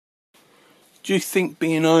Do you think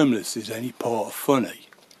being homeless is any part funny?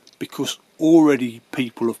 Because already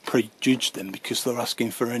people have prejudged them because they're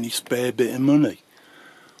asking for any spare bit of money.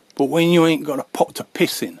 But when you ain't got a pot to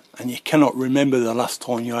piss in and you cannot remember the last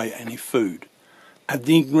time you ate any food, and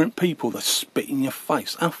the ignorant people that spit in your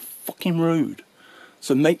face, how fucking rude.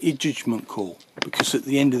 So make your judgment call, because at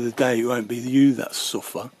the end of the day it won't be you that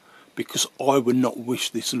suffer, because I would not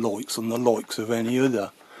wish this likes on the likes of any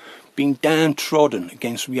other. Being downtrodden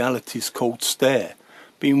against reality's cold stare,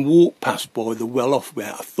 being walked past by the well-off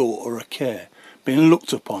without a thought or a care, being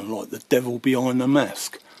looked upon like the devil behind the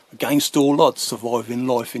mask, against all odds surviving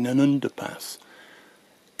life in an underpass.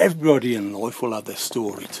 Everybody in life will have their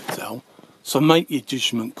story to tell, so make your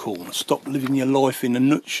judgment call and stop living your life in a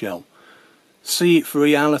nutshell. See it for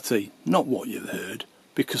reality, not what you've heard,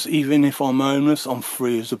 because even if I'm homeless, I'm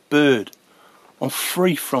free as a bird. I'm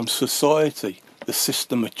free from society, the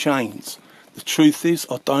system of chains. The truth is,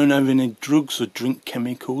 I don't have any drugs or drink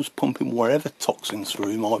chemicals pumping whatever toxins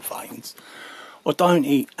through my veins. I don't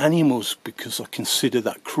eat animals because I consider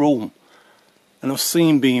that cruel. And I've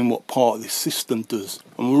seen being what part of this system does,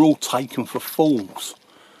 and we're all taken for fools.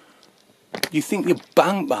 You think your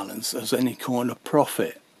bank balance has any kind of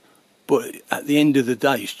profit, but at the end of the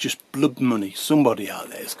day it's just blood money. Somebody out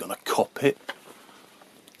there is going to cop it.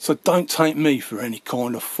 So don't take me for any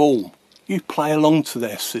kind of fool. You play along to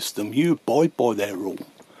their system, you abide by their rule.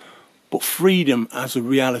 But freedom has a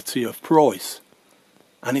reality of price,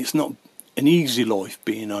 and it's not an easy life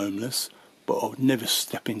being homeless, but I would never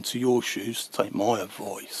step into your shoes, take my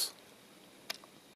advice.